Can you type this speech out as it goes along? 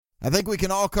I think we can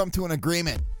all come to an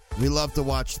agreement. We love to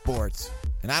watch sports.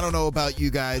 And I don't know about you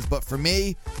guys, but for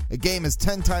me, a game is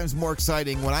 10 times more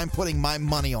exciting when I'm putting my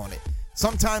money on it.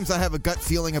 Sometimes I have a gut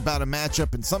feeling about a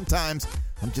matchup, and sometimes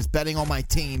I'm just betting on my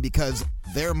team because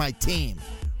they're my team.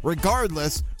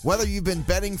 Regardless, whether you've been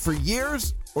betting for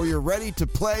years or you're ready to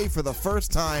play for the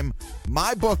first time,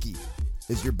 MyBookie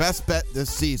is your best bet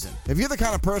this season. If you're the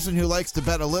kind of person who likes to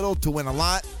bet a little to win a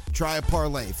lot, try a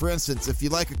parlay. For instance, if you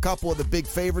like a couple of the big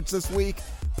favorites this week,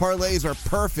 parlays are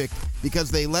perfect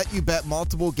because they let you bet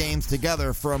multiple games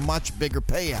together for a much bigger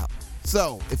payout.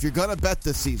 So, if you're going to bet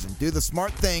this season, do the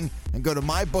smart thing and go to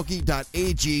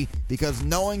mybookie.ag because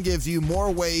no one gives you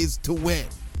more ways to win.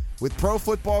 With pro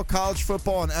football, college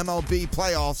football, and MLB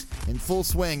playoffs in full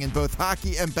swing and both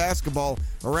hockey and basketball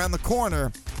around the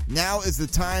corner, now is the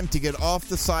time to get off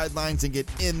the sidelines and get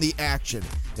in the action.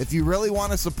 If you really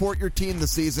want to support your team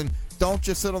this season, don't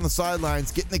just sit on the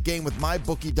sidelines. Get in the game with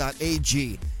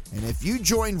mybookie.ag. And if you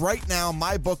join right now,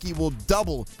 MyBookie will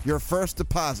double your first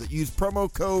deposit. Use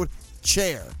promo code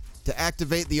CHAIR to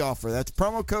activate the offer. That's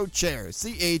promo code CHAIR,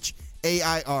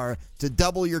 CHAIR, to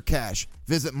double your cash.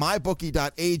 Visit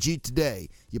mybookie.ag today.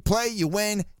 You play, you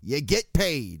win, you get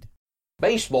paid.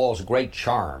 Baseball's great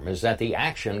charm is that the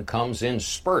action comes in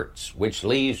spurts, which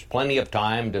leaves plenty of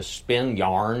time to spin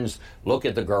yarns, look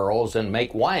at the girls, and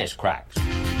make wisecracks.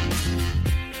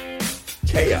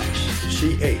 Chaos,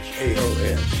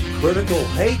 C-H-A-O-S, critical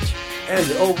hate,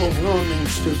 and overwhelming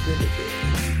stupidity.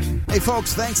 Hey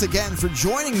folks, thanks again for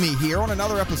joining me here on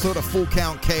another episode of Full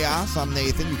Count Chaos. I'm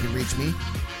Nathan. You can reach me,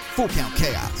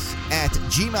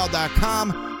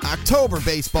 fullcountchaos@gmail.com. October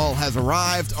baseball has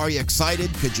arrived. Are you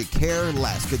excited? Could you care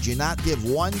less? Could you not give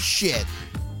one shit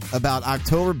about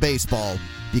October baseball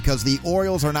because the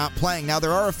Orioles are not playing? Now,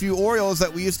 there are a few Orioles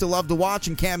that we used to love to watch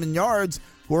in Camden Yards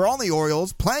who are on the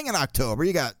Orioles playing in October.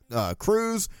 You got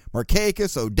Cruz,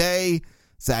 Markakis, O'Day,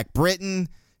 Zach Britton.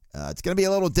 It's going to be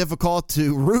a little difficult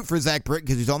to root for Zach Britton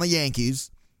because he's on the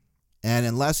Yankees. And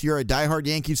unless you're a diehard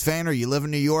Yankees fan or you live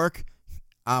in New York,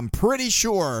 I'm pretty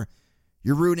sure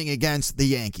you're rooting against the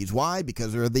Yankees. Why?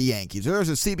 Because they're the Yankees. There's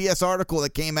a CBS article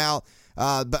that came out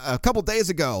a couple days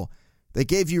ago that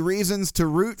gave you reasons to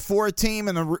root for a team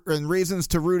and reasons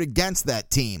to root against that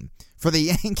team. For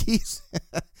the Yankees,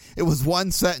 it was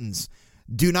one sentence.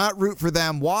 Do not root for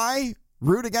them. Why?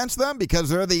 Root against them? Because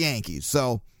they're the Yankees.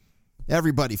 So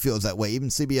everybody feels that way, even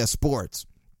CBS Sports.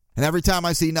 And every time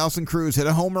I see Nelson Cruz hit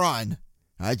a home run,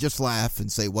 I just laugh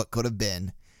and say, what could have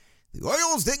been? The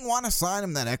Orioles didn't want to sign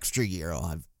him that extra year.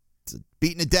 I've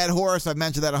beaten a dead horse. I've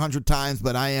mentioned that 100 times,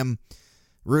 but I am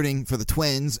rooting for the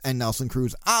Twins and Nelson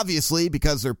Cruz, obviously,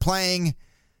 because they're playing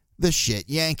the shit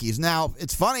Yankees. Now,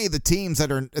 it's funny, the teams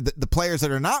that are, the players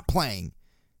that are not playing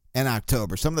in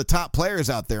October, some of the top players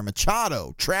out there,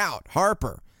 Machado, Trout,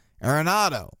 Harper,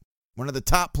 Arenado, one of the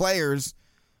top players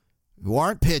who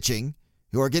aren't pitching,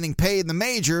 who are getting paid in the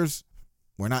majors,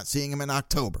 we're not seeing them in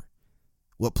October.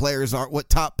 What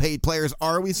top paid players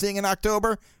are we seeing in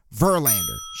October?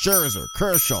 Verlander, Scherzer,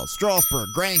 Kershaw, Strasburg,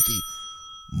 Greinke.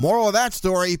 Moral of that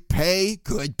story, pay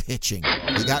good pitching.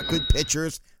 You got good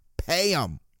pitchers, pay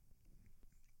them.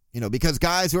 Because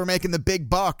guys who are making the big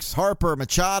bucks, Harper,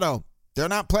 Machado, they're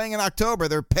not playing in October.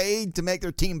 They're paid to make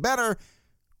their team better,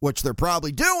 which they're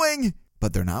probably doing,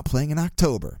 but they're not playing in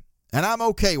October. And I'm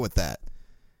okay with that.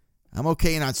 I'm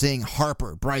okay not seeing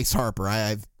Bryce Harper.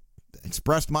 I've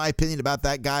expressed my opinion about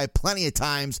that guy plenty of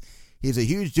times. He's a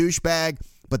huge douchebag,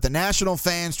 but the national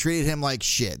fans treated him like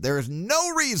shit. There is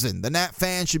no reason the Nat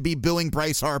fans should be booing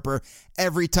Bryce Harper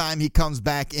every time he comes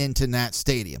back into Nat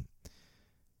Stadium.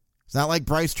 It's not like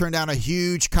Bryce turned down a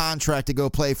huge contract to go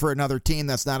play for another team.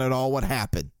 That's not at all what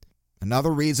happened. Another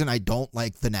reason I don't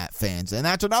like the Nat fans. And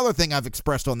that's another thing I've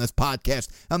expressed on this podcast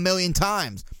a million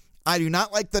times. I do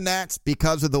not like the Nats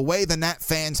because of the way the Nat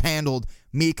fans handled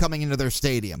me coming into their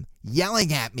stadium.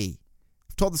 Yelling at me.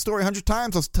 I've told the story 100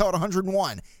 times. I'll tell it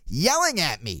 101. Yelling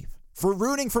at me for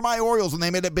rooting for my Orioles when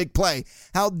they made a big play.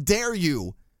 How dare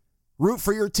you root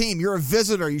for your team? You're a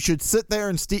visitor. You should sit there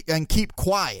and keep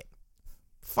quiet.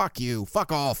 Fuck you.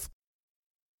 Fuck off.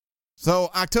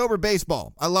 So, October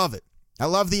baseball. I love it. I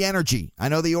love the energy. I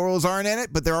know the Orioles aren't in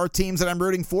it, but there are teams that I'm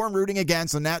rooting for and rooting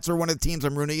against, and Nats are one of the teams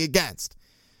I'm rooting against.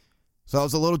 So I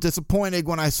was a little disappointed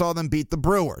when I saw them beat the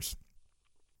Brewers.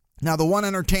 Now, the one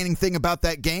entertaining thing about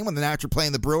that game when the Nats were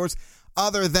playing the Brewers,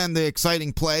 other than the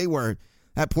exciting play where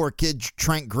that poor kid,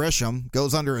 Trent Grisham,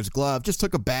 goes under his glove, just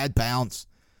took a bad bounce.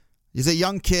 He's a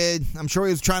young kid. I'm sure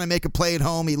he was trying to make a play at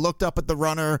home. He looked up at the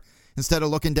runner instead of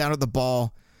looking down at the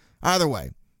ball. Either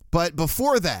way. But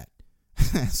before that,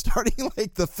 starting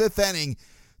like the 5th inning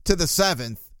to the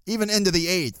 7th, even into the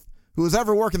 8th, who was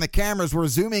ever working the cameras were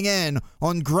zooming in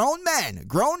on grown men,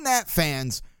 grown Nat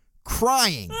fans,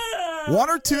 crying. One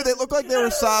or two that looked like they were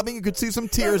sobbing. You could see some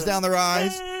tears down their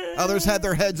eyes. Others had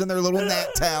their heads in their little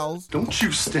Nat towels. Don't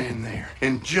you stand there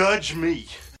and judge me.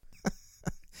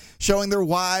 Showing their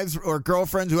wives or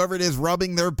girlfriends, whoever it is,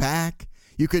 rubbing their back.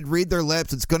 You could read their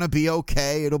lips. It's going to be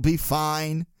okay. It'll be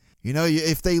fine. You know,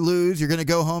 if they lose, you're going to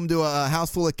go home to a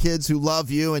house full of kids who love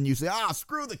you, and you say,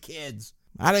 screw the kids.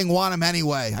 I didn't want them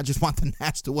anyway. I just want the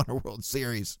Nats to win a World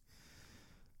Series.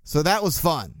 So that was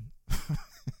fun.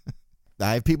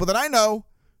 I have people that I know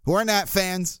who are Nat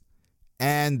fans,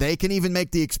 and they can even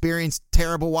make the experience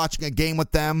terrible watching a game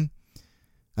with them.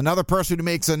 Another person who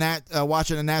makes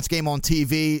watching a Nats game on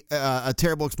TV a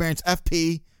terrible experience,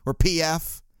 FP or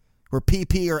PF or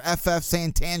PP or FF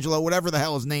Santangelo, whatever the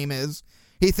hell his name is.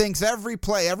 He thinks every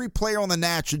player on the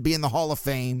Nats should be in the Hall of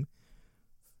Fame.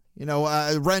 You know,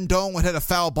 Rendon would hit a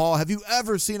foul ball. Have you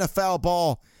ever seen a foul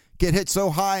ball get hit so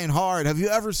high and hard? Have you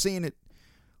ever seen it?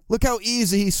 Look how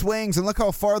easy he swings and look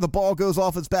how far the ball goes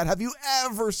off his bat. Have you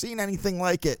ever seen anything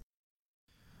like it?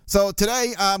 So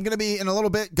today I'm going to be in a little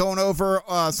bit going over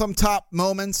some top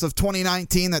moments of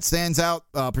 2019 that stands out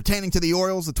pertaining to the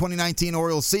Orioles, the 2019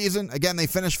 Orioles season. Again, they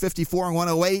finished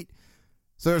 54-108.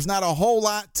 So there's not a whole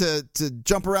lot to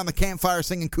jump around the campfire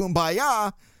singing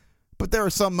Kumbaya, but there are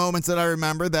some moments that I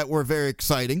remember that were very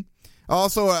exciting.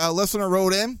 Also, a listener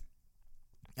wrote in.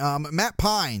 Matt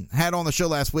Pine had on the show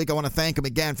last week. I want to thank him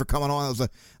again for coming on. It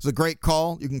was a great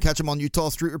call. You can catch him on Utah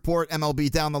Street Report,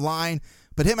 MLB Down the Line.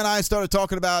 But him and I started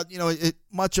talking about,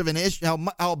 much of an issue,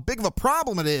 how big of a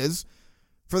problem it is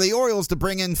for the Orioles to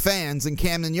bring in fans in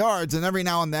Camden Yards. And every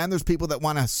now and then there's people that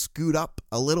want to scoot up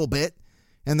a little bit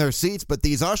in their seats. But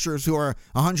these ushers who are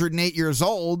 108 years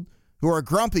old, who are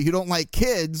grumpy, who don't like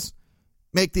kids,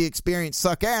 make the experience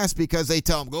suck ass because they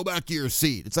tell them, go back to your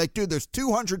seat. It's like, dude, there's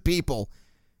 200 people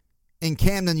in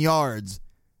Camden Yards.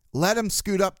 Let them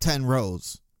scoot up 10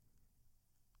 rows.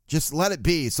 Just let it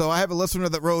be. So I have a listener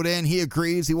that wrote in. He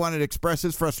agrees. He wanted to express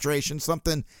his frustration,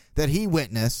 something that he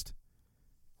witnessed.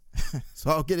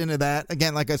 So I'll get into that.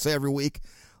 Again, like I say every week,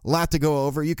 a lot to go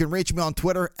over. You can reach me on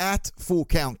Twitter at Full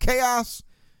Count Chaos.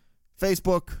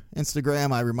 Facebook,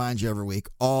 Instagram, I remind you every week,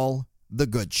 all the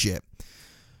good shit.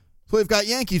 So we've got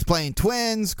Yankees playing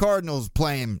Twins, Cardinals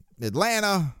playing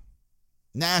Atlanta,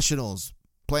 Nationals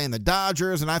playing the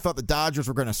Dodgers, and I thought the Dodgers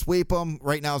were going to sweep them.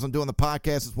 Right now, as I'm doing the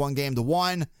podcast, it's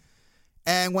 1-1.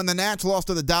 And when the Nats lost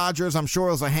to the Dodgers, I'm sure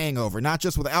it was a hangover, not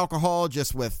just with alcohol,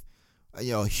 just with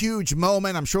a huge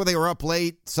moment. I'm sure they were up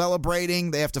late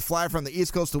celebrating. They have to fly from the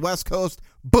East Coast to West Coast.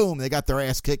 Boom, they got their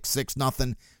ass kicked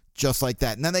 6-0, just like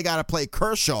that. And then they got to play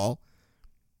Kershaw,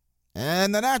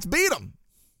 and the Nats beat them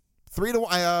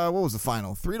 3-1. What was the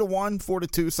final? 3-1,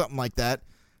 4-2, something like that.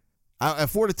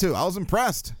 4-2. I was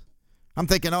impressed. I'm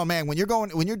thinking, oh man, when you're down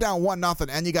 1-0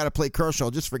 and you got to play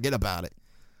Kershaw, just forget about it.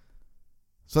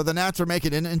 So the Nats are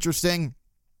making it interesting.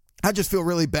 I just feel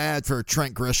really bad for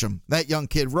Trent Grisham, that young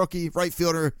kid, rookie, right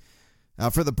fielder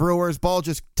for the Brewers. Ball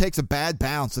just takes a bad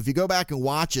bounce. If you go back and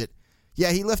watch it,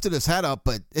 yeah, he lifted his head up,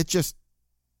 but it just,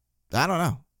 I don't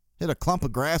know, hit a clump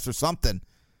of grass or something,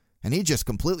 and he just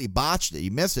completely botched it. He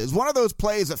missed it. It's one of those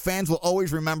plays that fans will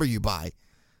always remember you by.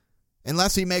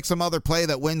 Unless he makes some other play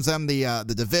that wins them the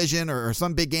division or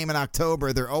some big game in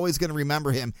October, they're always going to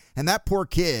remember him. And that poor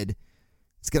kid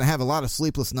is going to have a lot of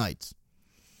sleepless nights.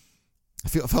 I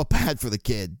felt bad for the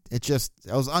kid. It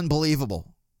was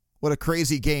unbelievable. What a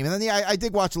crazy game. And then, I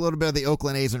did watch a little bit of the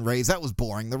Oakland A's and Rays. That was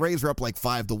boring. The Rays were up like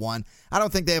 5-1. I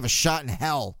don't think they have a shot in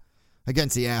hell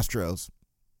against the Astros.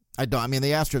 I don't. I mean,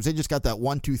 the Astros, they just got that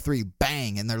 1-2-3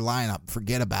 bang in their lineup.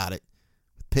 Forget about it.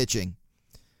 Pitching.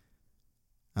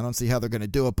 I don't see how they're going to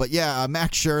do it. But, yeah,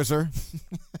 Max Scherzer.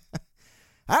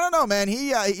 I don't know, man.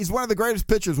 He's one of the greatest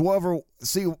pitchers we'll ever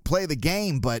see play the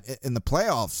game. But in the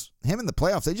playoffs,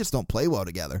 they just don't play well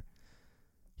together.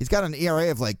 He's got an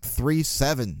ERA of like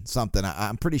 3.7 something.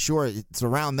 I'm pretty sure it's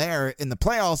around there in the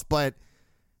playoffs. But,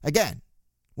 again,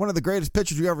 one of the greatest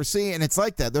pitchers you ever see. And it's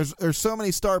like that. There's so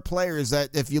many star players that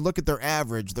if you look at their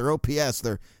average, their OPS,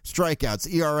 their strikeouts,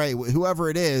 ERA, whoever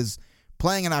it is,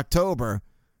 playing in October,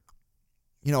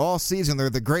 all season, they're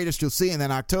the greatest you'll see. And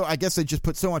then October, I guess they just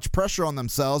put so much pressure on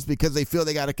themselves because they feel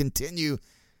they got to continue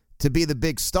to be the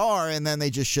big star, and then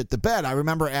they just shit the bed. I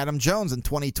remember Adam Jones in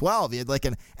 2012. He had like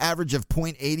an average of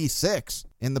 .86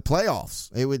 in the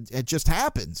playoffs. It just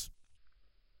happens.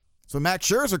 So Max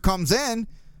Scherzer comes in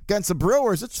against the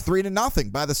Brewers. It's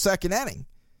 3-0 by the second inning.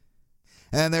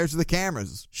 And there's the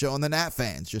cameras showing the Nat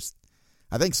fans.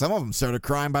 I think some of them started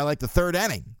crying by like the third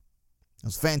inning. It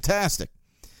was fantastic.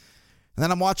 And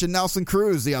then I'm watching Nelson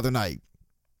Cruz the other night.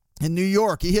 In New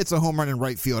York, he hits a home run in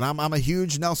right field. I'm a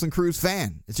huge Nelson Cruz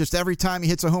fan. It's just every time he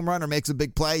hits a home run or makes a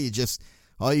big play,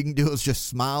 all you can do is just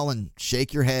smile and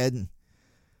shake your head and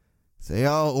say,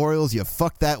 oh, Orioles, you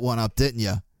fucked that one up, didn't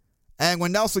you? And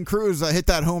when Nelson Cruz hit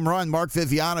that home run, Mark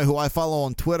Viviano, who I follow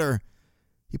on Twitter,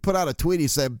 he put out a tweet. He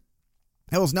said,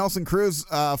 it was Nelson Cruz'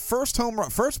 first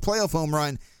playoff home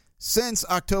run since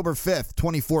October 5th,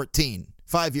 2014,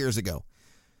 5 years ago,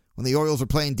 when the Orioles were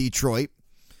playing Detroit.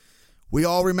 We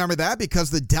all remember that because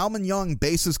the Delmon Young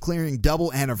bases clearing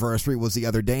double anniversary was the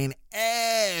other day, and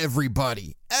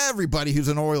everybody who's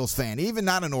an Orioles fan, even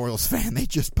not an Orioles fan, they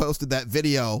just posted that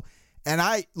video. And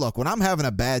when I'm having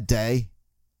a bad day,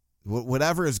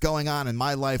 whatever is going on in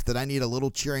my life that I need a little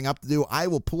cheering up to do, I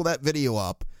will pull that video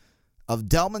up of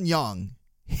Delmon Young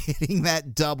hitting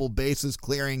that double bases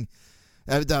clearing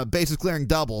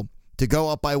double to go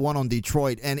up by one on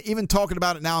Detroit. And even talking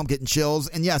about it now, I'm getting chills.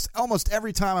 And yes, almost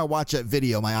every time I watch that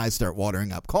video, my eyes start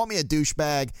watering up. Call me a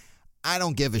douchebag. I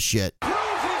don't give a shit. Cruz is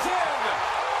in.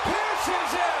 Pierce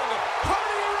is in.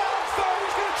 Hardy around third.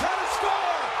 He's going to try to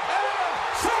score. And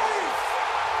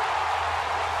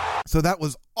safe. So that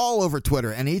was all over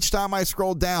Twitter. And each time I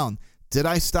scrolled down, did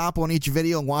I stop on each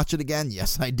video and watch it again?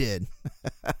 Yes, I did.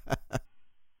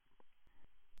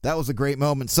 That was a great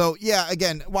moment. So, yeah,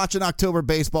 again, watching October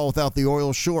baseball without the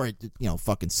Orioles, sure, it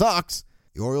fucking sucks.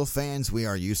 The Orioles fans, we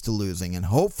are used to losing, and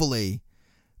hopefully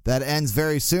that ends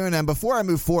very soon. And before I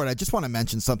move forward, I just want to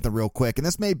mention something real quick, and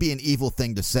this may be an evil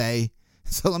thing to say,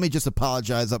 so let me just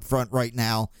apologize up front right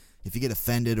now if you get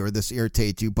offended or this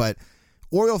irritates you. But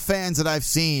Oriole fans that I've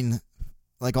seen,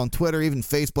 like on Twitter, even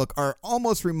Facebook, are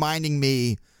almost reminding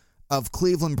me of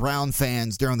Cleveland Brown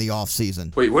fans during the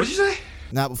offseason. Wait, what did you say?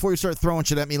 Now, before you start throwing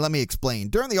shit at me, let me explain.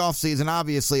 During the offseason,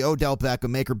 obviously, Odell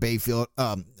Beckham, Baker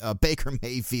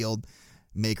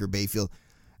Mayfield,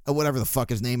 whatever the fuck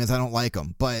his name is, I don't like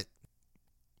him. But,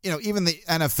 even the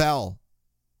NFL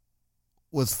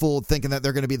was fooled thinking that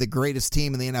they're going to be the greatest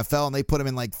team in the NFL, and they put them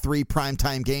in like 3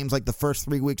 primetime games like the first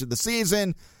 3 weeks of the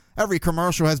season. Every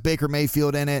commercial has Baker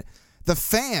Mayfield in it. The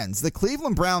fans, the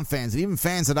Cleveland Brown fans, and even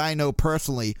fans that I know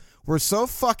personally, were so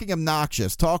fucking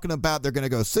obnoxious, talking about they're going to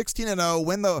go 16-0,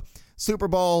 win the Super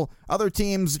Bowl. Other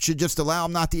teams should just allow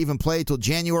them not to even play till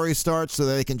January starts so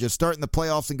that they can just start in the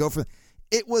playoffs and go for it.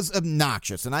 It was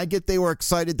obnoxious, and I get they were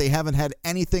excited. They haven't had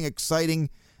anything exciting,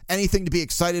 anything to be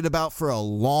excited about for a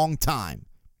long time.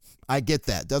 I get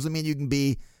that. Doesn't mean you can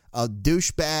be a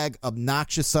douchebag,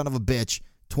 obnoxious son of a bitch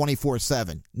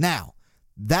 24/7. Now,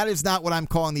 that is not what I'm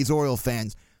calling these Oriole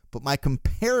fans, but my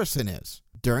comparison is,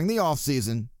 during the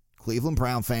offseason, Cleveland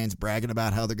Brown fans bragging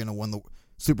about how they're going to win the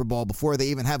Super Bowl before they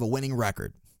even have a winning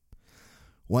record.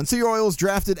 Once the Orioles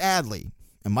drafted Adley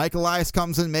and Mike Elias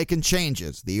comes in making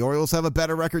changes, the Orioles have a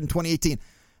better record in 2018.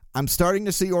 I'm starting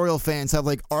to see Oriole fans have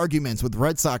like arguments with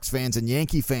Red Sox fans and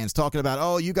Yankee fans talking about,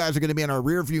 oh, you guys are going to be in our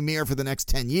rearview mirror for the next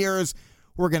 10 years.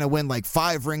 We're going to win like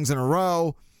 5 rings in a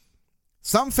row.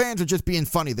 Some fans are just being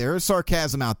funny. There is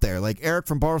sarcasm out there. Like Eric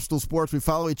from Barstool Sports, we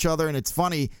follow each other, and it's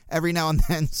funny every now and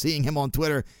then seeing him on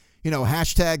Twitter,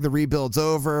 hashtag the rebuild's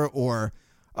over, or,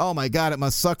 oh my God, it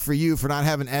must suck for you for not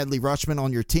having Adley Rutschman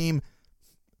on your team.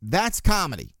 That's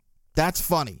comedy. That's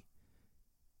funny.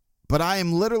 But I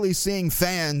am literally seeing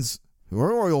fans who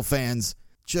are Oriole fans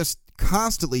just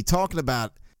constantly talking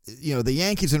about, the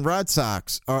Yankees and Red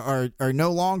Sox are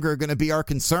no longer going to be our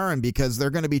concern because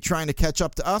they're going to be trying to catch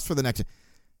up to us for the next.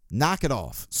 Knock it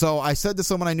off. So I said to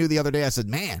someone I knew the other day, I said,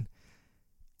 man,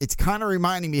 it's kind of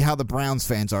reminding me how the Browns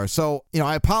fans are. So,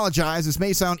 I apologize. This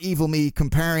may sound evil, me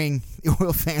comparing the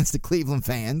Oriole fans to Cleveland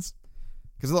fans.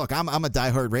 Because, look, I'm a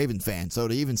diehard Raven fan. So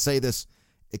to even say this,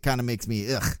 it kind of makes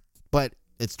me ugh. But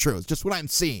it's true. It's just what I'm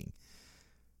seeing.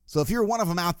 So if you're one of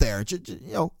them out there,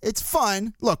 it's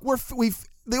fun. Look,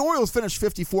 the Orioles finished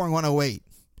 54-108.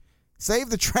 Save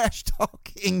the trash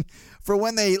talking for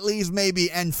when they at least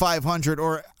maybe end 500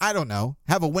 or, I don't know,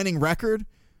 have a winning record,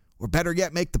 or better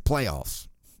yet, make the playoffs.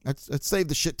 Let's save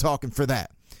the shit talking for that.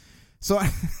 So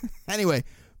anyway,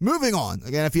 moving on.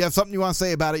 Again, if you have something you want to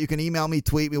say about it, you can email me,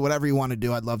 tweet me, whatever you want to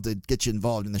do. I'd love to get you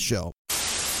involved in the show.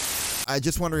 I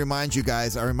just want to remind you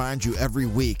guys, I remind you every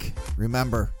week,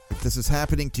 remember, if this is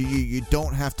happening to you, you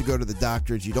don't have to go to the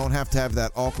doctors. You don't have to have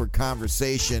that awkward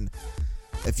conversation.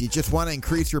 If you just want to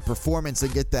increase your performance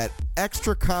and get that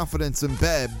extra confidence in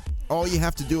bed, all you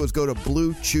have to do is go to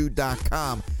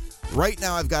BlueChew.com. Right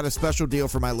now, I've got a special deal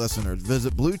for my listeners.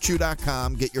 Visit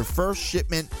BlueChew.com. Get your first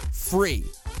shipment free.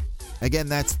 Again,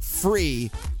 that's free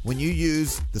when you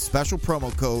use the special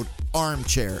promo code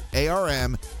ARMCHAIR,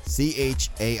 ARMCHAIR.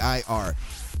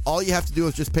 All you have to do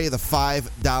is just pay the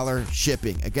 $5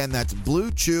 shipping. Again, that's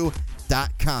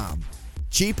BlueChew.com.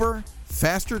 Cheaper,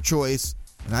 faster choice,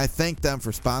 and I thank them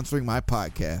for sponsoring my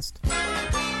podcast.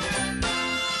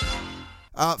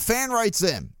 Fan writes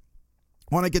in.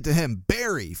 Want to get to him.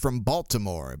 Barry from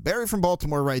Baltimore. Barry from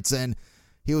Baltimore writes in.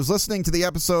 He was listening to the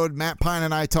episode, Matt Pine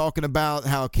and I talking about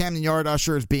how Camden Yard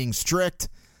Usher is being strict.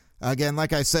 Again,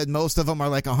 like I said, most of them are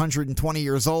like 120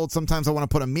 years old. Sometimes I want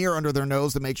to put a mirror under their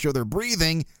nose to make sure they're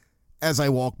breathing as I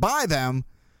walk by them.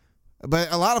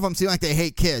 But a lot of them seem like they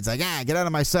hate kids. Like, get out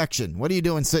of my section. What are you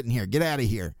doing sitting here? Get out of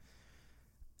here.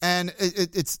 And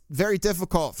it's very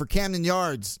difficult for Camden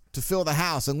Yards to fill the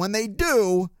house. And when they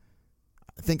do,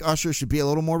 I think Usher should be a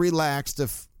little more relaxed.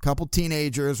 If a couple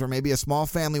teenagers or maybe a small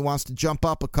family wants to jump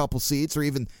up a couple seats or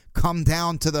even come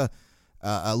down to the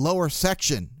lower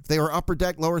section. If they were upper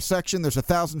deck, lower section, there's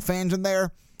 1,000 fans in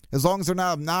there. As long as they're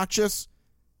not obnoxious,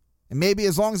 and maybe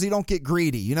as long as you don't get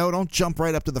greedy, don't jump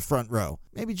right up to the front row.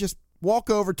 Maybe just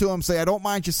walk over to them, say, I don't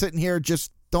mind you sitting here,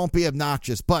 just don't be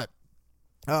obnoxious. But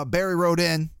Barry wrote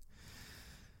in.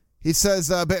 He says,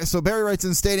 so Barry writes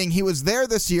in stating he was there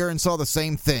this year and saw the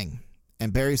same thing.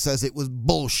 And Barry says it was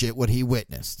bullshit what he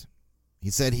witnessed.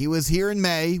 He said he was here in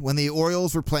May when the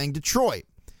Orioles were playing Detroit.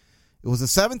 It was the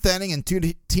 7th inning and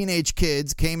 2 teenage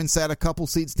kids came and sat a couple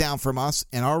seats down from us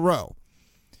in our row.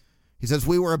 He says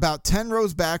we were about 10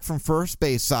 rows back from first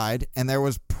base side, and there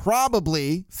was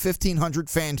probably 1,500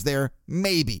 fans there,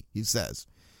 maybe, he says.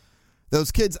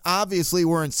 Those kids obviously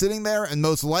weren't sitting there and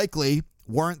most likely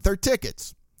weren't their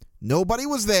tickets. Nobody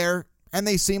was there, and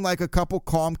they seemed like a couple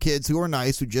calm kids who were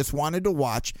nice who just wanted to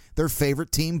watch their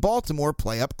favorite team, Baltimore,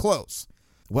 play up close.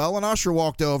 Well, an usher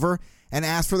walked over and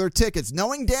asked for their tickets,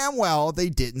 knowing damn well they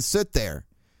didn't sit there.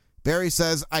 Barry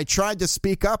says, I tried to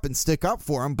speak up and stick up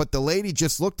for him, but the lady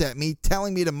just looked at me,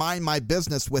 telling me to mind my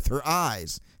business with her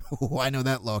eyes. Oh, I know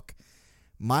that look.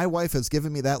 My wife has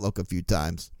given me that look a few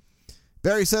times.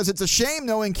 Barry says it's a shame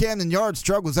knowing Camden Yard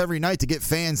struggles every night to get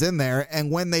fans in there,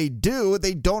 and when they do,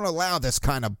 they don't allow this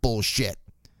kind of bullshit.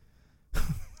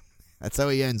 That's how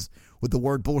he ends with the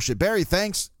word bullshit. Barry,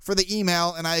 thanks for the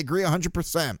email, and I agree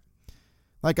 100%.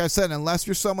 Like I said, unless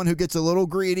you're someone who gets a little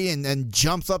greedy and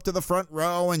jumps up to the front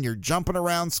row and you're jumping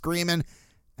around screaming,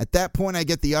 at that point I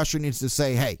get the usher needs to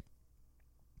say, hey,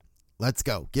 let's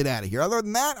go. Get out of here. Other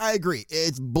than that, I agree.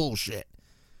 It's bullshit.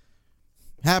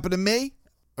 Happened to me.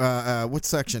 What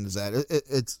section is that?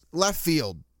 It's left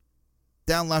field.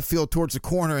 Down left field towards the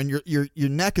corner, and your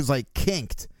neck is like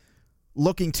kinked,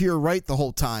 looking to your right the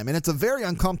whole time. And it's a very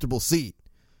uncomfortable seat.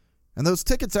 And those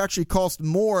tickets actually cost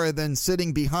more than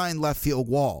sitting behind left field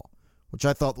wall, which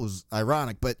I thought was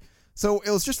ironic. But so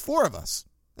it was just 4 of us,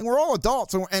 and we're all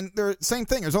adults. And they're same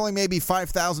thing. There's only maybe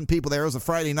 5,000 people there. It was a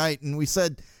Friday night, and we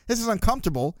said this is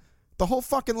uncomfortable. The whole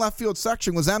fucking left field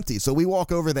section was empty, so we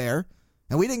walk over there,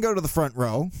 and we didn't go to the front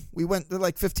row. We went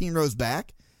like 15 rows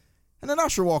back, and an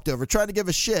usher walked over, tried to give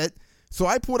a shit. So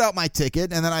I pulled out my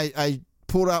ticket, and then I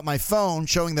pulled out my phone,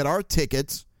 showing that our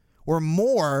tickets were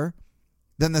more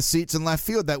than the seats in left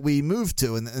field that we moved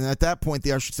to. And at that point,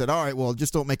 the usher said, all right, well,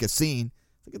 just don't make a scene.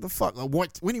 Look at the fuck.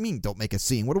 What do you mean don't make a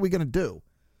scene? What are we going to do?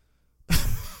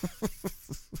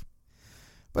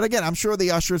 But again, I'm sure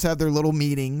the ushers have their little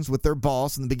meetings with their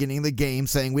boss in the beginning of the game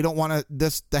saying, we don't want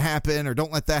this to happen, or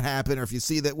don't let that happen, or if you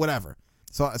see that, whatever.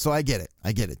 So I get it.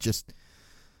 I get it. Just,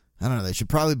 I don't know. They should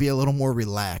probably be a little more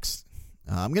relaxed.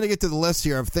 I'm going to get to the list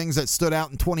here of things that stood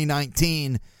out in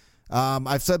 2019.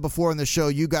 I've said before in the show,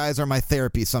 you guys are my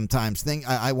therapy sometimes.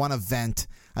 I want to vent.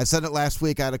 I said it last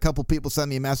week. I had a couple people send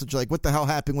me a message like, what the hell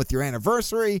happened with your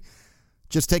anniversary?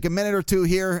 Just take a minute or two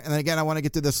here. And then again, I want to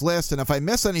get to this list. And if I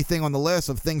miss anything on the list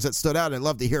of things that stood out, I'd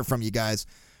love to hear from you guys.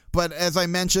 But as I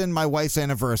mentioned, my wife's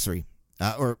anniversary,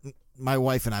 or my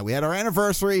wife and I, we had our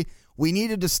anniversary. We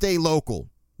needed to stay local.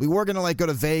 We were going to go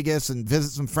to Vegas and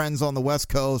visit some friends on the West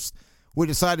Coast. We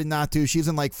decided not to. She's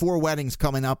in 4 weddings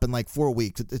coming up in 4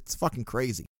 weeks. It's fucking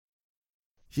crazy.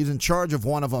 She's in charge of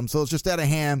one of them, so it's just out of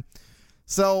hand.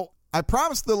 So I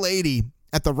promised the lady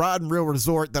at the Rod and Reel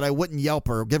Resort that I wouldn't Yelp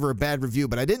her or give her a bad review,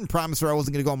 but I didn't promise her I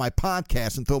wasn't going to go on my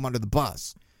podcast and throw them under the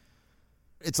bus.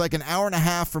 It's like an hour and a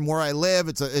half from where I live.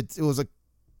 It was a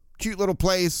cute little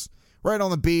place right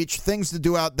on the beach. Things to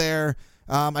do out there.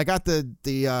 I got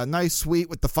the nice suite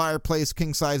with the fireplace,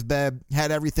 king-size bed,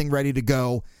 had everything ready to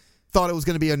go. Thought it was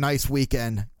going to be a nice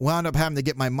weekend. Wound up having to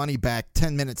get my money back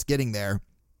 10 minutes getting there.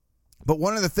 But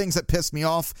one of the things that pissed me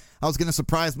off, I was going to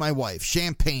surprise my wife.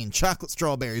 Champagne, chocolate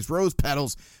strawberries, rose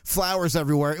petals, flowers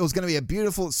everywhere. It was going to be a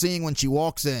beautiful scene when she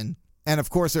walks in. And of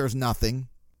course, there's nothing.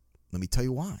 Let me tell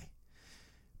you why.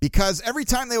 Because every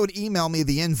time they would email me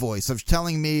the invoice of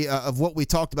telling me of what we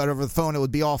talked about over the phone, it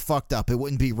would be all fucked up. It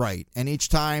wouldn't be right. And each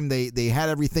time they had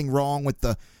everything wrong with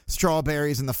the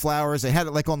strawberries and the flowers. They had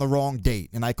it like on the wrong date,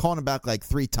 and I called him back like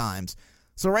 3 times.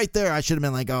 So right there, I should have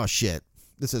been like, oh shit,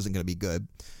 this isn't going to be good.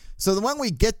 So when we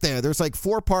get there, there's like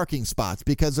 4 parking spots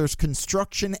because there's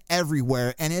construction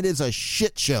everywhere, and it is a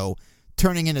shit show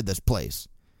turning into this place.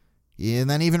 And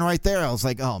then even right there, I was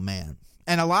like, oh man.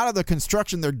 And a lot of the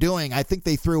construction they're doing, I think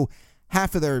they threw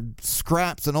half of their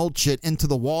scraps and old shit into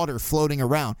the water floating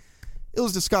around. It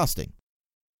was disgusting.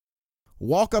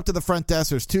 Walk up to the front desk.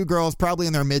 There's 2 girls, probably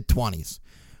in their mid-20s.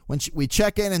 When we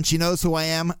check in and she knows who I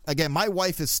am, again, my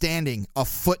wife is standing a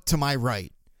foot to my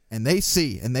right. And they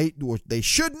see, and they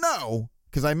should know,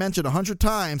 because I mentioned 100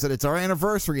 times that it's our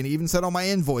anniversary, and even said on my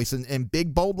invoice in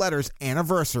big bold letters,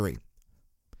 anniversary.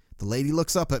 The lady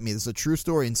looks up at me, this is a true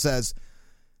story, and says,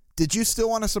 did you still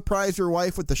want to surprise your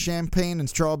wife with the champagne and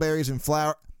strawberries and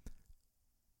flour?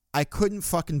 I couldn't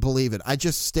fucking believe it. I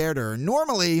just stared at her.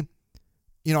 Normally,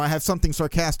 I have something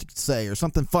sarcastic to say or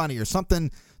something funny or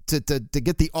something to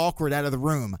get the awkward out of the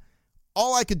room.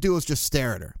 All I could do was just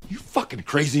stare at her. You fucking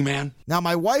crazy, man. Now,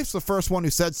 my wife's the first one who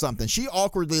said something. She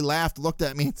awkwardly laughed, looked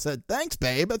at me, and said, thanks,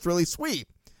 babe. That's really sweet.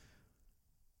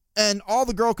 And all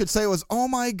the girl could say was, oh,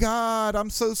 my God, I'm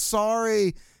so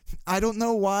sorry. I don't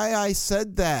know why I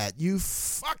said that. You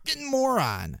fucking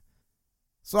moron.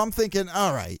 So I'm thinking,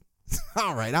 all right.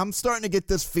 I'm starting to get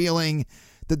this feeling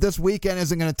that this weekend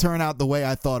isn't going to turn out the way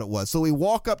I thought it was. So we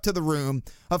walk up to the room.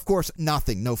 Of course,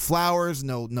 nothing. No flowers,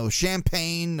 no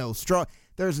champagne, no straw.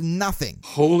 There's nothing.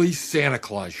 Holy Santa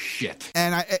Claus shit.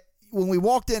 And when we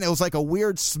walked in, it was like a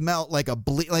weird smell, like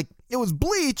it was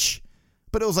bleach,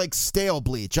 but it was like stale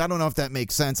bleach. I don't know if that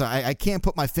makes sense. I can't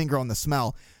put my finger on the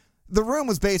smell. The room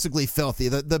was basically filthy.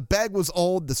 The bed was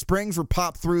old. The springs were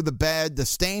popped through the bed. The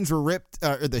stains were ripped.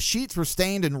 The sheets were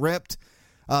stained and ripped.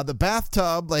 The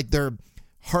bathtub, like their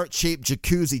heart-shaped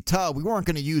jacuzzi tub, we weren't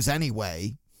going to use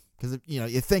anyway because,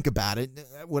 you think about it,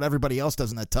 what everybody else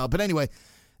does in that tub. But anyway,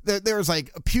 there's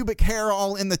like pubic hair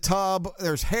all in the tub.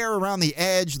 There's hair around the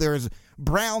edge. There's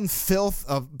brown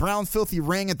filthy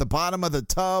ring at the bottom of the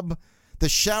tub. The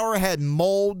shower had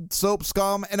mold, soap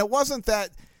scum, and it wasn't that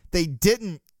they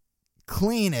didn't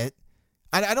clean it.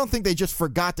 I don't think they just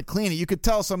forgot to clean it. You could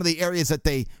tell some of the areas that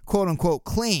they quote-unquote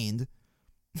cleaned.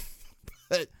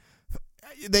 But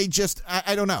they just,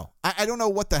 I don't know. I don't know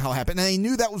what the hell happened. And they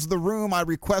knew that was the room I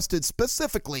requested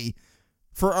specifically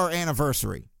for our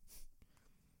anniversary.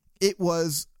 It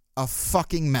was a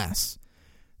fucking mess.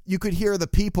 You could hear the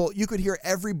people, you could hear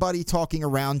everybody talking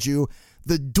around you.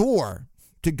 The door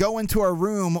to go into our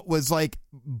room was like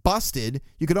busted.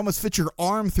 You could almost fit your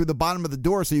arm through the bottom of the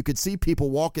door so you could see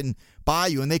people walking by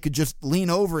you and they could just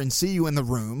lean over and see you in the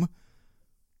room.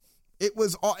 It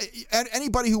was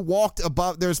anybody who walked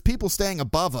above, there's people staying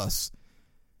above us.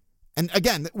 And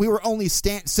again, we were only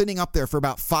sitting up there for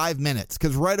about 5 minutes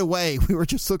because right away we were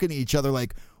just looking at each other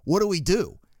like, what do we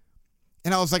do?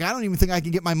 And I was like, I don't even think I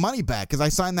can get my money back because I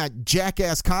signed that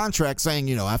jackass contract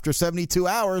saying, after 72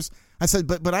 hours, I said,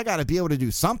 but I got to be able to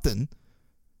do something.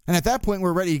 And at that point,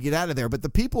 we're ready to get out of there. But the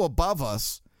people above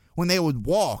us, when they would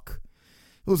walk,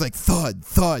 it was like thud,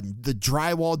 thud. The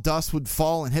drywall dust would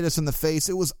fall and hit us in the face.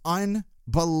 It was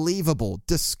unbelievable,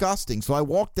 disgusting. So I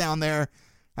walked down there.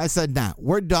 I said, nah,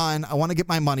 we're done. I want to get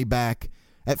my money back.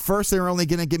 At first, they were only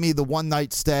going to give me the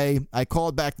one-night stay. I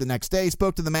called back the next day,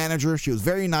 spoke to the manager. She was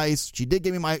very nice. She did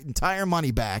give me my entire money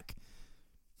back.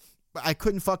 But I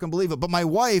couldn't fucking believe it. But my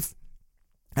wife,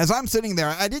 as I'm sitting there,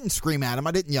 I didn't scream at him.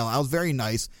 I didn't yell. I was very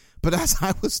nice. But as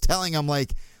I was telling him,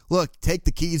 like, look, take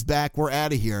the keys back. We're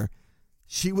out of here.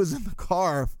 She was in the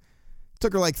car. It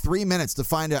took her like 3 minutes to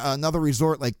find another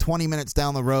resort like 20 minutes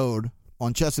down the road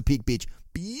on Chesapeake Beach.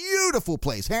 Beautiful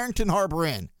place. Harrington Harbor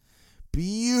Inn.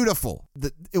 Beautiful.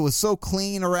 It was so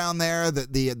clean around there.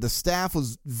 The staff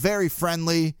was very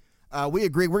friendly. We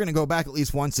agreed we're going to go back at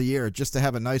least once a year just to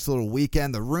have a nice little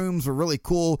weekend. The rooms were really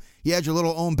cool. You had your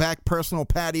little own back personal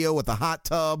patio with a hot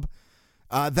tub.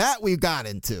 That we got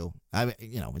into. I mean,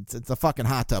 it's a fucking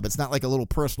hot tub. It's not like a little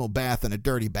personal bath in a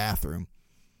dirty bathroom.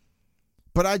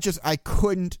 But I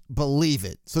couldn't believe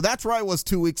it. So that's where I was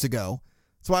 2 weeks ago.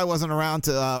 That's why I wasn't around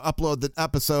to upload the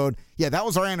episode. Yeah, that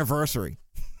was our anniversary.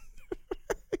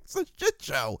 It's a shit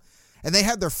show. And they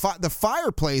had the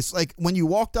fireplace, like when you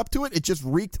walked up to it, it just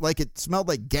reeked like it smelled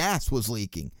like gas was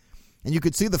leaking. And you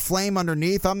could see the flame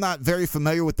underneath. I'm not very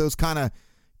familiar with those kind of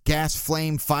gas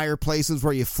flame fireplaces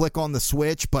where you flick on the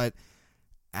switch, but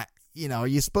are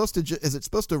you supposed to, is it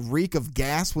supposed to reek of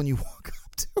gas when you walk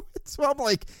up to it? So I'm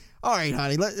like, all right,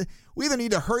 honey, we either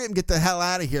need to hurry up and get the hell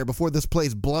out of here before this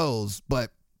place blows,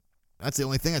 but that's the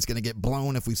only thing that's going to get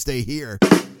blown if we stay here.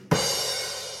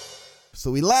 So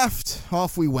we left,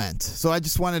 off we went. So I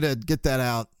just wanted to get that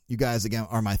out. You guys, again,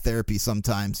 are my therapy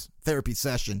sometimes. Therapy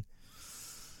session.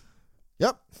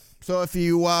 Yep. So if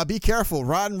you be careful,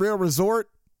 Rod and Reel Resort,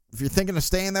 if you're thinking of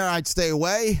staying there, I'd stay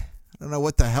away. I don't know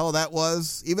what the hell that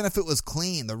was. Even if it was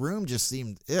clean, the room just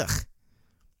seemed ugh.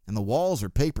 And the walls are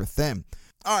paper thin.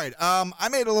 All right, I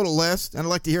made a little list, and I'd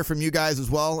like to hear from you guys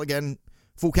as well. Again,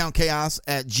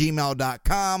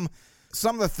 fullcountchaos@gmail.com.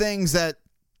 Some of the things that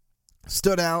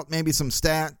stood out, maybe some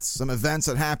stats, some events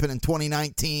that happened in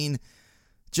 2019.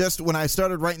 Just when I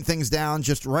started writing things down,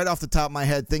 just right off the top of my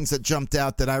head, things that jumped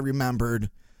out that I remembered.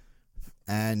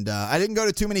 And I didn't go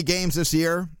to too many games this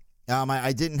year.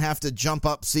 I didn't have to jump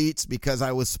up seats because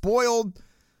I was spoiled.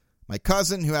 My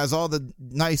cousin, who has all the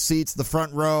nice seats, the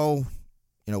front row,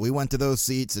 we went to those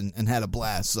seats and had a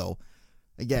blast. So,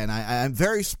 again, I'm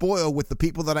very spoiled with the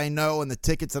people that I know and the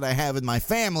tickets that I have in my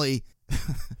family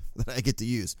that I get to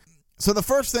use. So the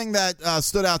first thing that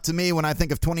stood out to me when I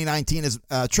think of 2019 is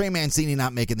Trey Mancini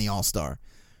not making the All-Star.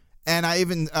 And I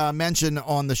even mentioned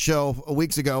on the show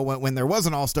weeks ago when there was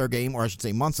an All-Star game, or I should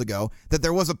say months ago, that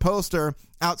there was a poster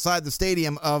outside the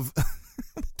stadium of the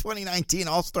 2019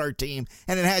 All-Star team,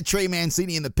 and it had Trey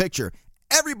Mancini in the picture.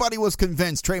 Everybody was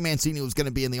convinced Trey Mancini was going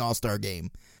to be in the All-Star game.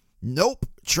 Nope,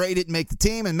 Trey didn't make the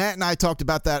team, and Matt and I talked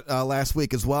about that last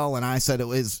week as well, and I said it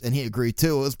was, and he agreed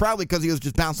too, it was probably because he was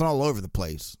just bouncing all over the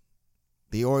place.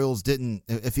 The Orioles didn't,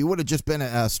 if he would have just been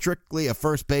strictly a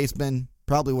first baseman,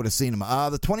 probably would have seen him.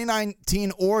 The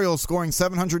 2019 Orioles scoring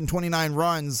 729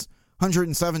 runs,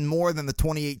 107 more than the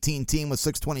 2018 team with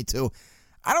 622.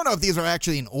 I don't know if these are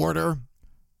actually in order.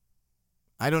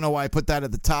 I don't know why I put that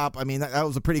at the top. I mean, that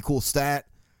was a pretty cool stat.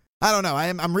 I don't know.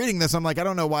 I'm reading this. I'm like, I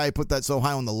don't know why I put that so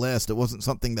high on the list. It wasn't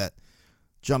something that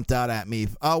jumped out at me.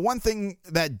 One thing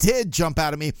that did jump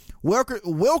out at me,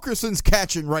 Wilkerson's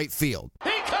catch in right field.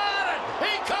 He caught it!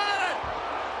 He caught it!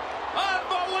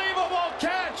 Unbelievable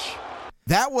catch!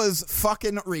 That was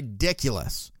fucking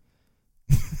ridiculous.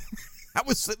 I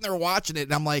was sitting there watching it,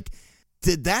 and I'm like,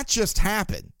 did that just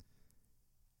happen?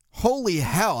 Holy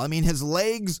hell. I mean, his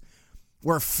legs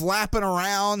were flapping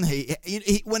around. He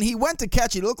when he went to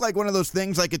catch, he looked like one of those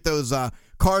things like at those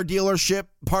car dealership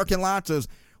parking lots, those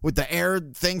with the air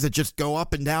things that just go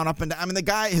up and down, up and down. I mean, the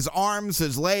guy, his arms,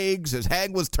 his legs, his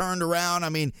head was turned around. I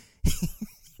mean, he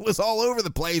was all over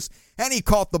the place, and he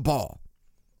caught the ball.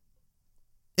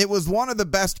 It was one of the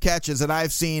best catches that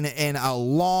I've seen in a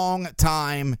long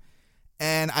time,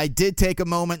 and I did take a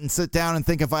moment and sit down and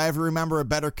think if I ever remember a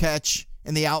better catch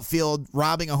in the outfield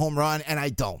robbing a home run, and I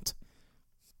don't.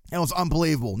 It was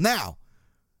unbelievable. Now,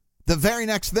 the very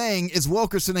next thing is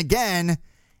Wilkerson again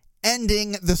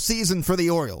ending the season for the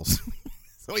Orioles.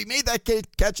 So he made that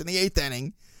catch in the 8th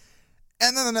inning.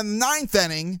 And then in the 9th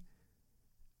inning,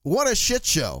 what a shit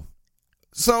show.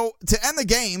 So to end the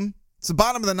game, it's the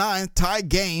bottom of the 9th, tied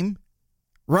game,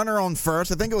 runner on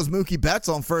first. I think it was Mookie Betts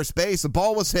on first base. The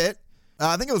ball was hit.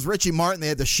 I think it was Richie Martin they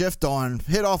had the shift on,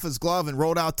 hit off his glove and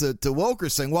rolled out to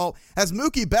Wilkerson. Well, as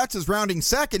Mookie Betts is rounding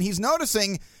second, he's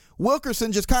noticing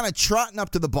Wilkerson just kind of trotting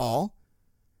up to the ball.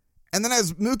 And then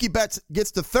as Mookie Betts gets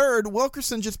to third,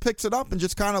 Wilkerson just picks it up and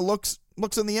just kind of looks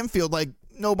in the infield like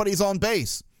nobody's on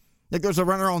base. Like there's a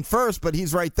runner on first, but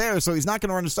he's right there, so he's not going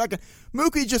to run to second.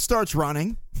 Mookie just starts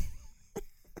running.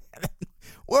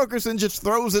 Wilkerson just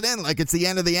throws it in like it's the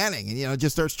end of the inning and,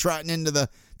 just starts trotting into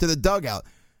the dugout.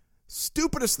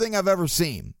 Stupidest thing I've ever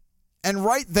seen. And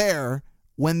right there,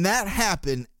 when that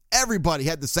happened, everybody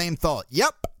had the same thought.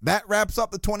 Yep, that wraps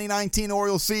up the 2019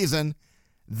 Orioles season.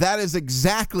 That is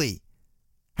exactly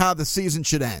how the season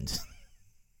should end.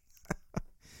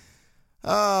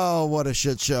 Oh, what a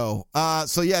shit show.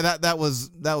 So yeah, that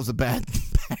was a bad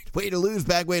way to lose,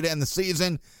 bad way to end the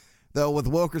season. Though with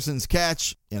Wilkerson's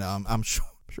catch, I'm sure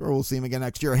we'll see him again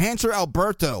next year. Hanser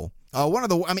Alberto,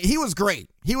 he was great.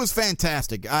 He was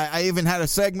fantastic. I even had a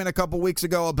segment a couple weeks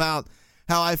ago about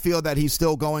how I feel that he's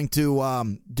still going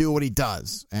to do what he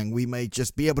does. And we may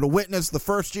just be able to witness the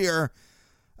first year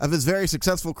of his very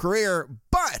successful career.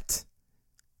 But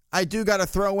I do got to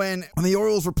throw in when the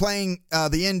Orioles were playing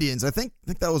the Indians. I think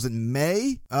that was in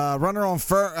May. Runner on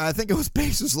first. I think it was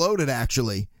bases loaded,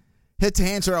 actually. Hit to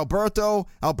Hanser Alberto.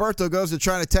 Alberto goes to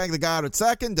try to tag the guy out at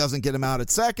second. Doesn't get him out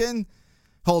at second.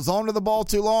 Holds on to the ball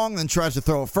too long. Then tries to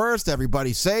throw it first.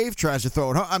 Everybody's safe. Tries to throw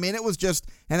it home. I mean, it was just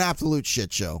an absolute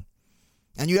shit show.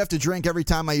 And you have to drink every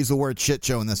time I use the word shit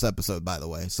show in this episode, by the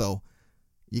way. So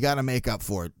you got to make up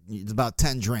for it. It's about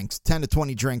 10 drinks, 10 to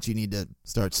 20 drinks you need to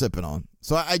start sipping on.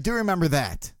 So I do remember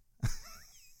that.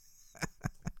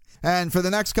 And for the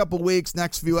next couple weeks,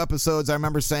 next few episodes, I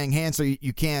remember saying, Hanser,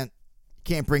 you can't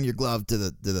bring your glove to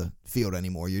the field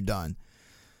anymore. You're done.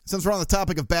 Since we're on the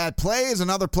topic of bad plays,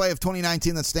 another play of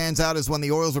 2019 that stands out is when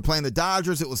the Orioles were playing the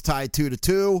Dodgers. It was tied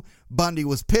 2-2. Bundy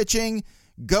was pitching,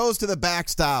 goes to the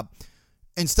backstop.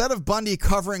 Instead of Bundy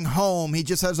covering home, he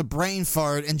just has a brain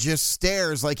fart and just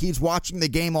stares like he's watching the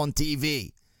game on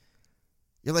TV.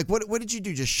 You're like, what did you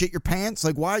do? Just shit your pants?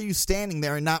 Like, why are you standing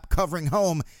there and not covering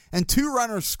home? And 2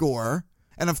 runners score.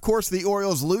 And, of course, the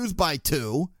Orioles lose by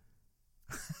 2.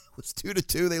 It was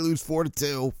 2-2. They lose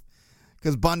 4-2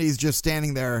 because Bundy's just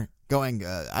standing there going,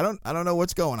 I don't know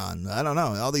what's going on. I don't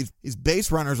know. All these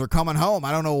base runners are coming home.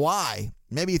 I don't know why.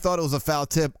 Maybe he thought it was a foul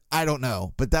tip. I don't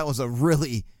know. But that was a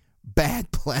really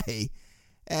bad play.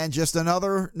 And just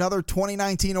another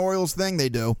 2019 Orioles thing they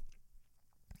do.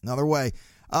 Another way.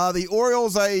 The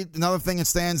Orioles, another thing that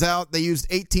stands out, they used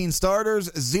 18 starters,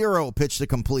 0 pitched a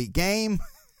complete game.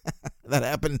 That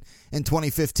happened in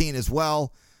 2015 as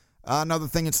well. Another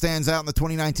thing that stands out in the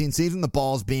 2019 season, the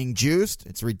ball's being juiced.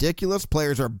 It's ridiculous.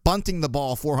 Players are bunting the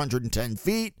ball 410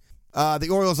 feet. The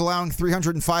Orioles allowing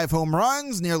 305 home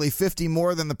runs, nearly 50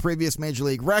 more than the previous Major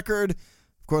League record.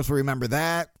 Of course, we remember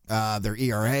that. Their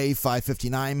ERA,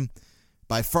 5.59,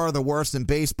 by far the worst in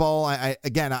baseball. I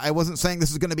wasn't saying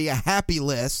this is going to be a happy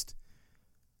list.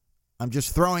 I'm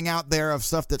just throwing out there of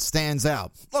stuff that stands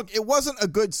out. Look, it wasn't a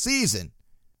good season.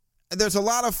 There's a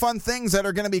lot of fun things that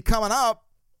are going to be coming up,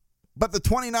 but the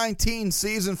 2019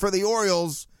 season for the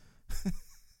Orioles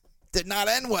did not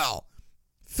end well.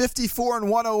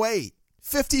 54-108,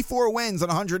 54 wins and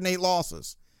 108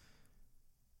 losses.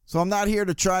 So I'm not here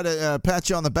to try to pat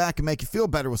you on the back and make you feel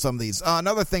better with some of these.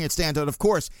 Another thing that stands out, of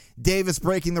course, Davis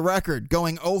breaking the record,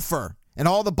 going 0-for, and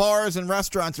all the bars and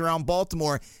restaurants around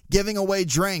Baltimore giving away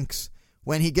drinks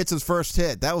when he gets his first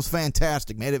hit. That was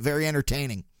fantastic. Made it very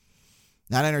entertaining.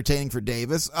 Not entertaining for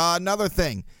Davis. Another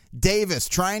thing, Davis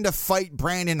trying to fight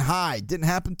Brandon Hyde. Didn't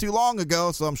happen too long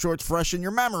ago, so I'm sure it's fresh in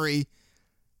your memory.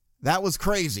 That was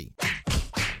crazy.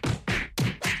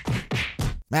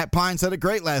 Matt Pine said it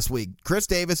great last week. Chris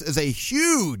Davis is a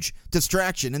huge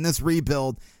distraction in this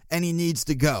rebuild, and he needs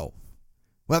to go.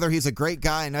 Whether he's a great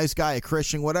guy, a nice guy, a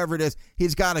Christian, whatever it is,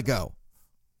 he's got to go.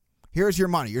 Here's your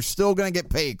money. You're still going to get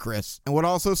paid, Chris. And what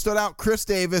also stood out, Chris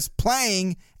Davis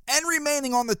playing and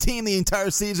remaining on the team the entire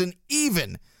season,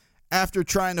 even after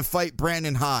trying to fight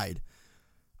Brandon Hyde.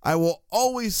 I will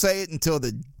always say it until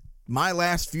my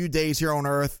last few days here on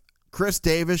Earth. Chris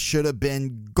Davis should have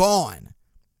been gone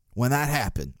when that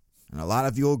happened. And a lot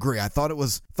of you will agree. I thought it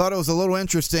was a little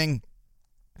interesting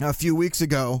a few weeks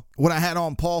ago when I had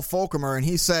on Paul Folcomer, and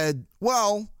he said,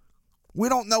 well, we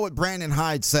don't know what Brandon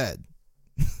Hyde said.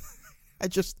 I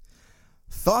just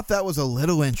thought that was a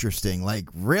little interesting. Like,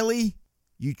 really?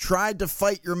 You tried to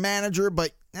fight your manager,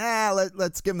 but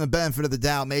let's give him the benefit of the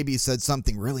doubt. Maybe he said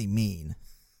something really mean.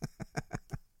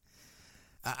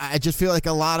 I just feel like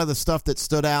a lot of the stuff that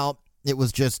stood out, it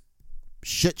was just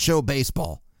shit show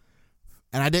baseball.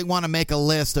 And I didn't want to make a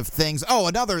list of things. Oh,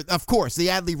 another, of course, the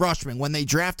Adley Rutschman. When they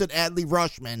drafted Adley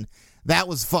Rutschman, that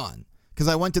was fun. Because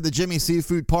I went to the Jimmy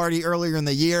Seafood party earlier in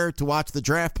the year to watch the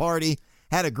draft party.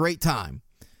 Had a great time.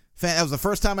 That was the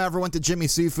first time I ever went to Jimmy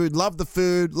Seafood. Loved the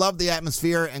food, loved the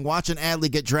atmosphere, and watching Adley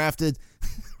get drafted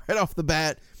right off the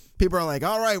bat. People are like,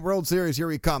 all right, World Series, here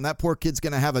we come. That poor kid's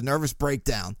going to have a nervous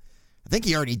breakdown. I think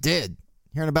he already did.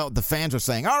 Hearing about what the fans are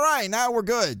saying. All right, now we're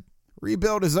good.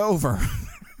 Rebuild is over.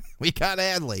 We got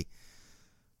Adley.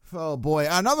 Oh, boy.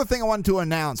 Another thing I wanted to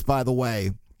announce, by the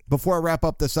way, before I wrap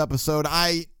up this episode.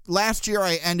 Last year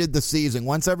I ended the season.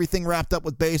 Once everything wrapped up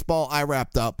with baseball, I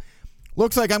wrapped up.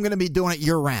 Looks like I'm going to be doing it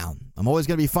year-round. I'm always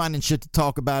going to be finding shit to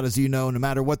talk about, as you know, no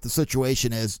matter what the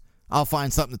situation is. I'll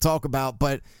find something to talk about.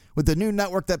 But with the new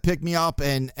network that picked me up,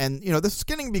 and this is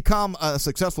going to become a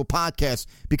successful podcast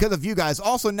because of you guys.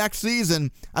 Also, next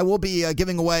season, I will be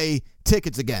giving away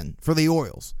tickets again for the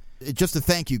Orioles, just to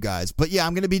thank you guys. But, yeah,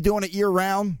 I'm going to be doing it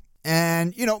year-round.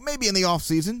 And, maybe in the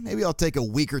off-season, maybe I'll take a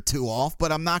week or two off.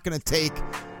 But I'm not going to take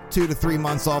 2 to 3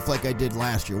 months off like I did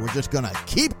last year. We're just going to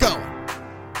keep going.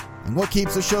 And what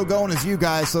keeps the show going is you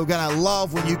guys. So again, I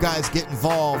love when you guys get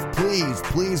involved.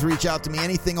 Please reach out to me.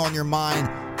 Anything on your mind,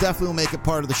 definitely will make it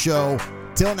part of the show.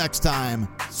 Till next time,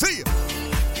 see ya.